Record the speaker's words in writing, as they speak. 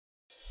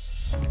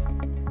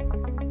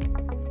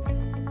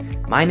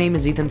My name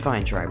is Ethan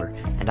Feinschreiber,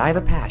 and I have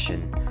a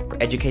passion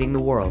for educating the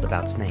world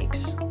about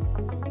snakes.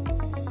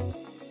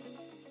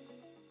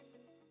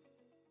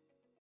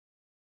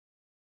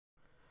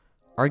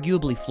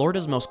 Arguably,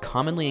 Florida's most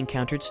commonly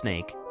encountered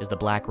snake is the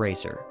black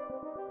racer.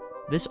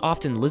 This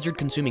often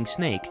lizard-consuming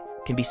snake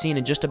can be seen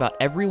in just about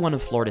every one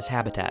of Florida's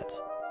habitats.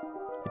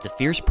 It's a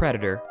fierce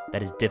predator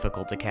that is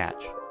difficult to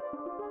catch.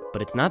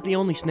 But it's not the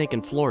only snake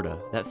in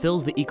Florida that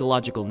fills the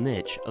ecological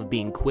niche of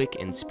being quick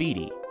and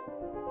speedy.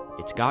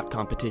 It's got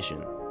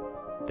competition,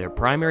 their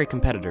primary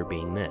competitor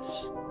being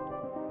this.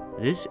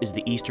 This is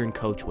the Eastern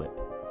Coachwhip,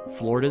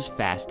 Florida's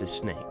fastest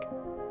snake.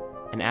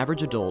 An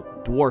average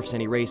adult dwarfs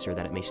any racer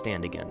that it may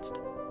stand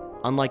against.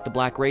 Unlike the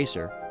black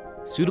racer,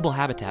 suitable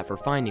habitat for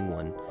finding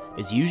one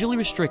is usually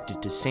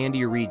restricted to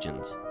sandier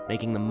regions,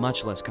 making them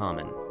much less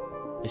common,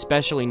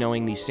 especially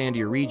knowing these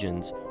sandier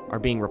regions are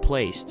being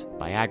replaced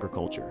by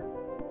agriculture.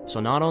 So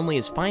not only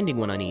is finding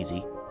one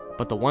uneasy,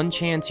 but the one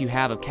chance you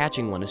have of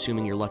catching one,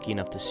 assuming you're lucky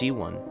enough to see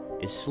one,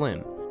 is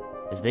slim,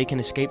 as they can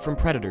escape from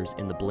predators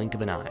in the blink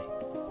of an eye.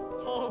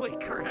 Holy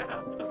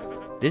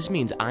crap! This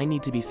means I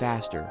need to be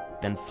faster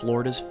than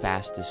Florida's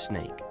fastest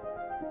snake.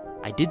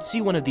 I did see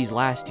one of these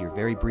last year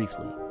very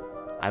briefly.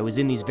 I was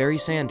in these very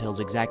sandhills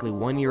exactly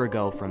 1 year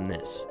ago from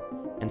this,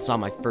 and saw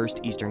my first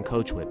Eastern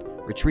Coachwhip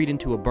retreat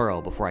into a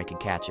burrow before I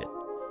could catch it.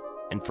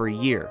 And for a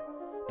year,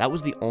 that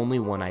was the only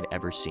one I'd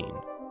ever seen.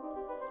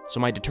 So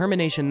my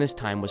determination this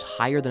time was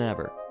higher than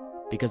ever,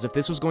 because if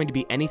this was going to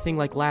be anything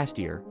like last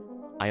year,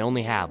 I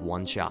only have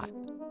one shot.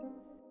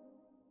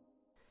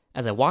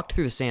 As I walked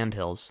through the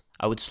sandhills,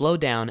 I would slow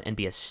down and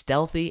be as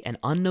stealthy and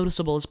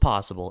unnoticeable as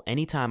possible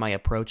anytime I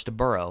approached a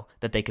burrow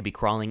that they could be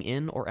crawling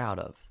in or out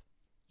of.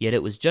 Yet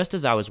it was just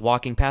as I was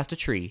walking past a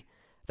tree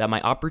that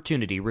my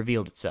opportunity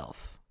revealed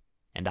itself,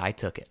 and I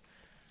took it.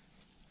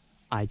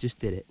 I just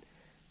did it.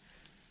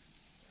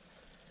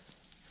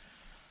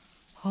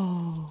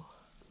 Oh.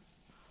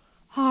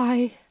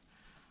 Hi.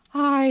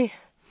 Hi.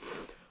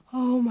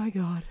 Oh my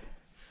god.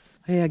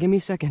 Yeah, give me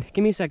a second.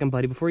 Give me a second,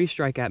 buddy, before you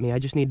strike at me. I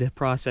just need to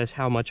process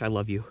how much I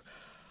love you.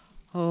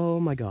 Oh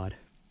my god.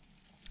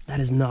 That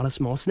is not a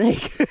small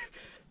snake.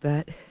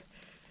 That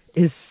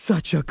is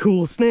such a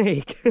cool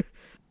snake.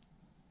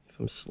 If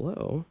I'm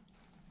slow,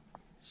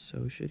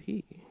 so should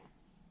he.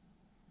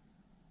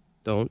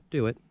 Don't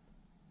do it.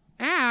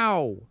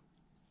 Ow!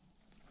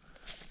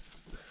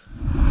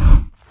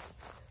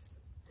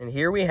 And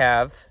here we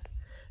have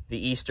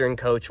the Eastern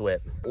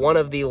Coachwhip, one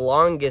of the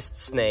longest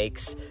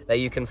snakes that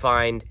you can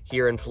find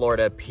here in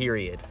Florida,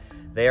 period.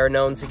 They are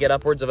known to get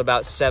upwards of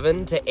about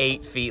 7 to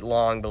 8 feet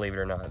long, believe it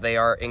or not. They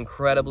are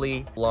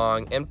incredibly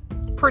long and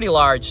pretty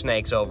large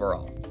snakes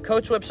overall.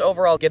 Coachwhips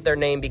overall get their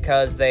name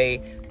because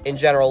they, in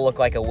general, look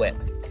like a whip.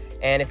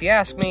 And if you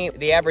ask me,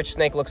 the average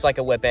snake looks like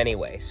a whip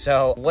anyway.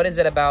 So what is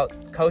it about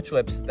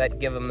coachwhips that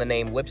give them the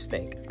name whip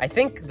snake? I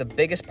think the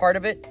biggest part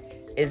of it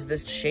is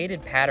this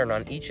shaded pattern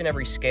on each and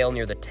every scale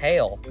near the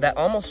tail that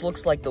almost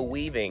looks like the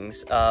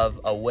weavings of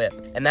a whip.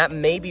 And that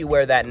may be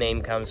where that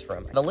name comes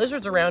from. The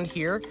lizards around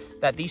here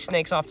that these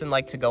snakes often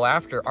like to go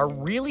after are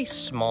really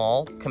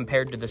small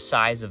compared to the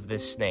size of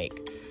this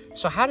snake.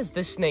 So how does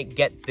this snake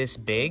get this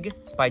big?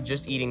 By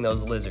just eating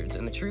those lizards.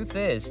 And the truth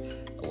is,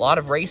 a lot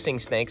of racing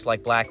snakes,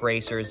 like black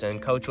racers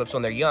and coachwhips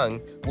when they're young,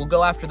 will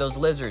go after those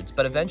lizards,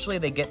 but eventually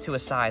they get to a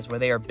size where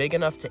they are big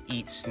enough to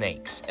eat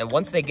snakes. And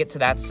once they get to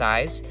that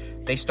size,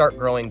 they start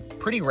growing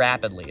pretty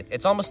rapidly.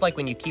 It's almost like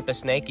when you keep a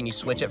snake and you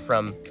switch it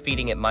from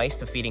feeding it mice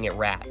to feeding it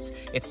rats.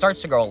 It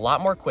starts to grow a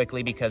lot more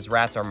quickly because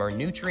rats are more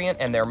nutrient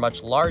and they're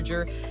much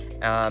larger,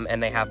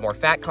 and they have more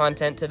fat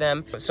content to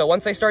them. So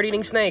once they start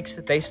eating snakes,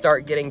 they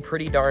start getting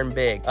pretty darn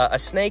big. A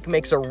snake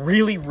makes a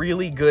really,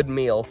 really good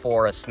meal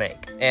for a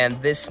snake. And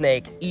this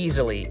snake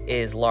easily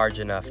is large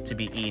enough to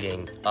be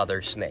eating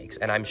other snakes.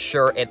 And I'm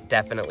sure it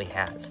definitely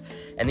has.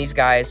 And these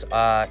guys,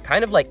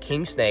 kind of like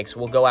king snakes,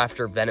 will go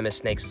after venomous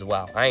snakes as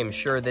well. I am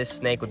sure this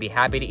snake would be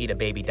happy to eat a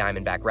baby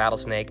diamondback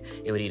rattlesnake.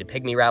 It would eat a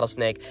pygmy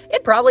rattlesnake.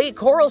 It'd probably eat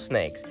coral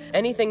snakes.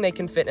 Anything they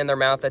can fit in their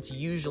mouth that's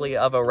usually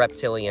of a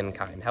reptilian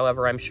kind.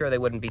 However, I'm sure they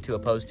wouldn't be too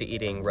opposed to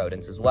eating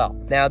rodents as well.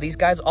 Now, these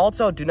guys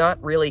also do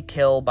not really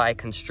kill by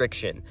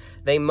constriction.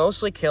 They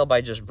mostly kill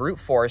by just brute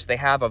force. They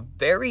have a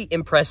very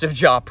impressive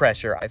jaw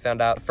pressure. I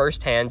found out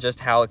firsthand just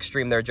how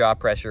extreme their jaw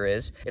pressure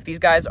is. If these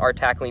guys are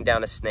tackling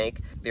down a snake,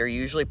 they're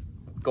usually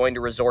going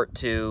to resort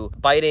to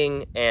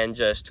biting and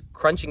just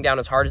crunching down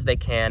as hard as they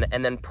can,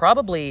 and then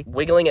probably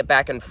wiggling it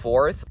back and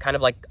forth, kind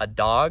of like a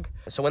dog.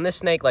 So when this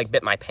snake like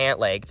bit my pant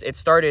leg, it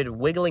started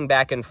wiggling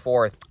back and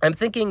forth. I'm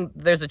thinking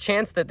there's a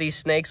chance that these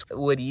snakes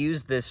would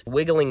use this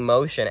wiggling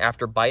motion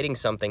after biting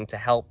something to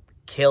help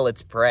kill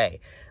its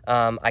prey.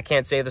 I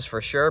can't say this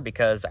for sure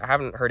because I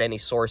haven't heard any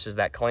sources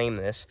that claim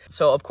this.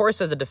 So of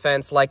course, as a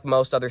defense, like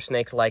most other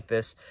snakes like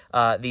this,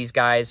 these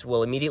guys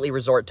will immediately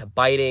resort to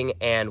biting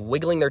and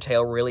wiggling their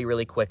tail really,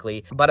 really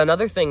quickly. But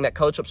another thing that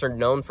coachwhips are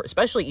known for,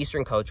 especially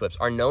Eastern coachwhips,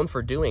 are known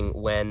for doing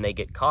when they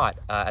get caught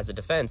as a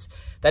defense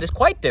that is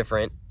quite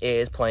different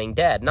is playing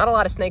dead. Not a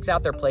lot of snakes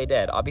out there play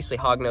dead. Obviously,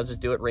 hognoses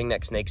do it,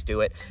 ringneck snakes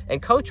do it,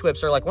 and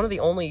coachwhips are like one of the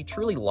only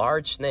truly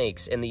large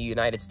snakes in the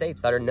United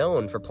States that are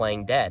known for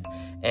playing dead.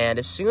 And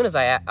as soon as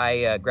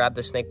I grabbed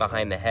the snake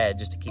behind the head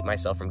just to keep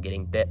myself from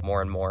getting bit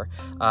more and more,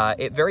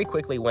 it very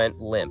quickly went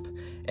limp.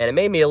 And it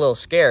made me a little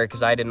scared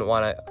because I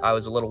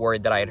was a little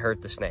worried that I had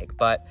hurt the snake.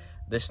 But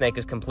this snake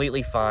is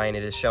completely fine.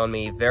 It has shown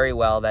me very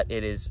well that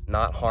it is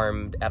not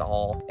harmed at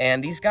all.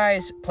 And these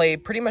guys play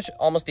pretty much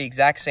almost the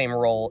exact same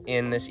role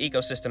in this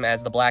ecosystem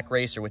as the black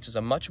racer, which is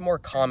a much more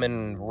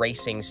common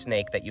racing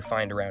snake that you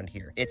find around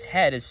here. Its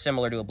head is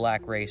similar to a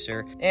black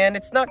racer, and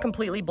it's not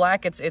completely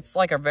black. It's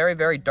like a very,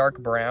 very dark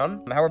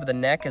brown. However, the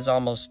neck is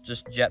almost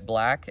just jet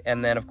black,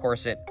 and then of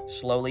course it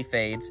slowly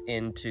fades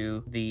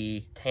into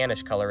the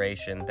tannish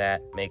coloration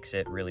that makes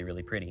it really,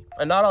 really pretty.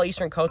 And not all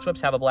Eastern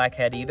coachwhips have a black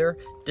head either.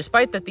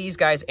 Despite that these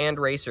guys and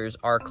racers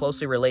are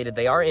closely related,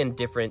 they are in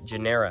different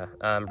genera.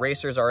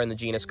 Racers are in the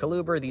genus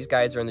Coluber, these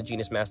guys are in the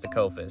genus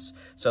Masticophis,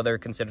 so they're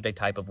considered a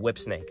type of whip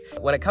snake.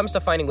 When it comes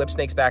to finding whip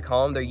snakes back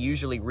home, they're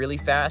usually really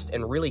fast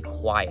and really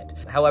quiet.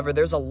 However,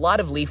 there's a lot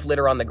of leaf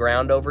litter on the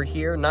ground over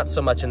here, not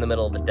so much in the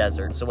middle of the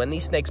desert, so when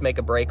these snakes make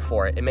a break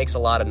for it, it makes a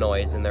lot of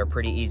noise and they're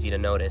pretty easy to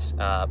notice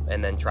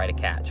and then try to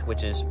catch,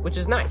 which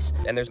is nice.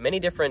 And there's many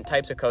different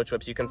types of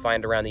coachwhips you can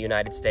find around the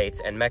United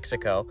States and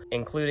Mexico,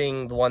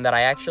 including the one that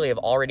I actually have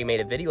already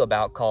made a video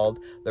about called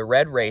the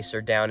Red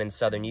Racer down in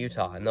southern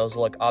Utah. And those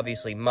look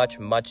obviously much,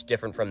 much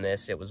different from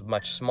this. It was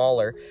much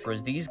smaller,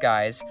 whereas these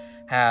guys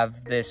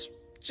have this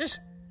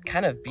just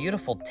kind of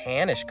beautiful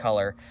tannish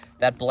color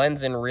that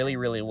blends in really,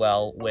 really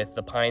well with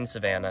the pine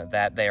savanna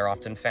that they are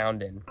often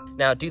found in.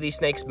 Now, do these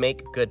snakes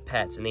make good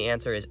pets? And the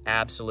answer is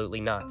absolutely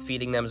not.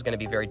 Feeding them is going to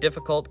be very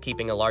difficult.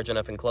 Keeping a large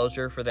enough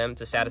enclosure for them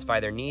to satisfy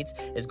their needs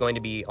is going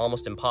to be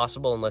almost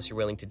impossible unless you're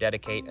willing to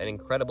dedicate an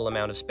incredible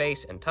amount of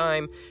space and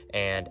time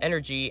and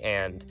energy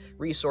and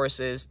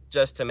resources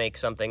just to make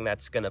something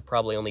that's going to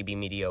probably only be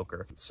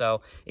mediocre.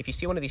 So if you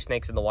see one of these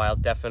snakes in the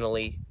wild,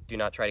 definitely do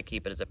not try to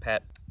keep it as a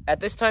pet. At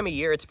this time of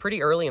year, it's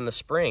pretty early in the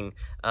spring.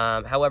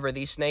 However,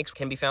 these snakes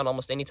can be found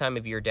almost any time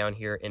of year down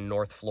here in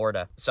North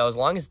Florida. So as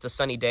long as it's a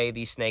sunny day,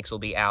 these snakes will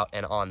be out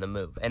and on the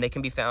move. And they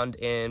can be found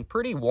in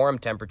pretty warm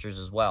temperatures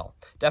as well.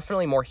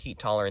 Definitely more heat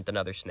tolerant than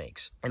other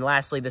snakes. And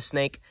lastly, the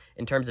snake,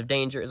 in terms of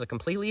danger, is a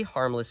completely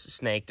harmless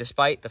snake,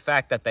 despite the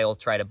fact that they will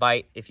try to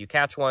bite. If you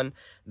catch one,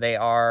 they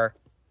are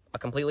a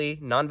completely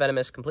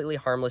non-venomous, completely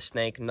harmless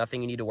snake, nothing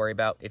you need to worry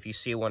about if you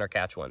see one or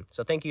catch one.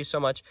 So thank you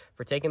so much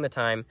for taking the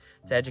time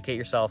to educate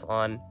yourself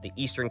on the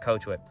Eastern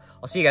Coachwhip.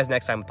 I'll see you guys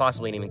next time with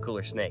possibly an even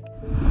cooler snake.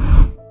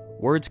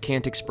 Words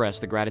can't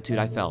express the gratitude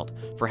I felt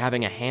for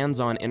having a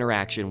hands-on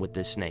interaction with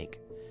this snake.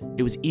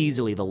 It was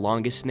easily the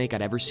longest snake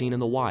I'd ever seen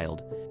in the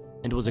wild,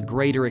 and was a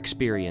greater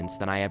experience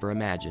than I ever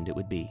imagined it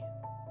would be.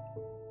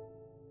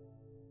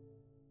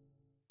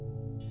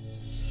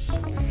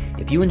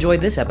 If you enjoyed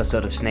this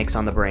episode of Snakes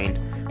on the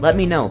Brain, let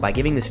me know by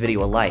giving this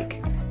video a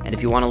like, and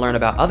if you want to learn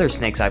about other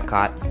snakes I've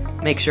caught,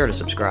 make sure to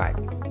subscribe.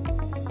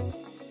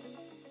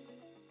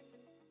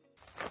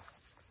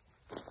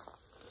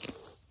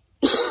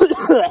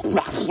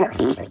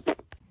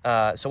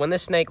 So when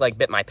this snake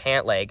bit my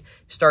pant leg,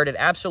 started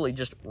absolutely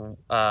just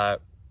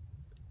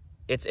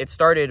it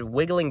started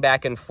wiggling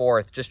back and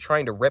forth, just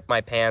trying to rip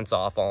my pants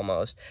off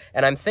almost.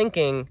 And I'm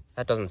thinking,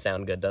 that doesn't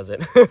sound good, does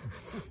it?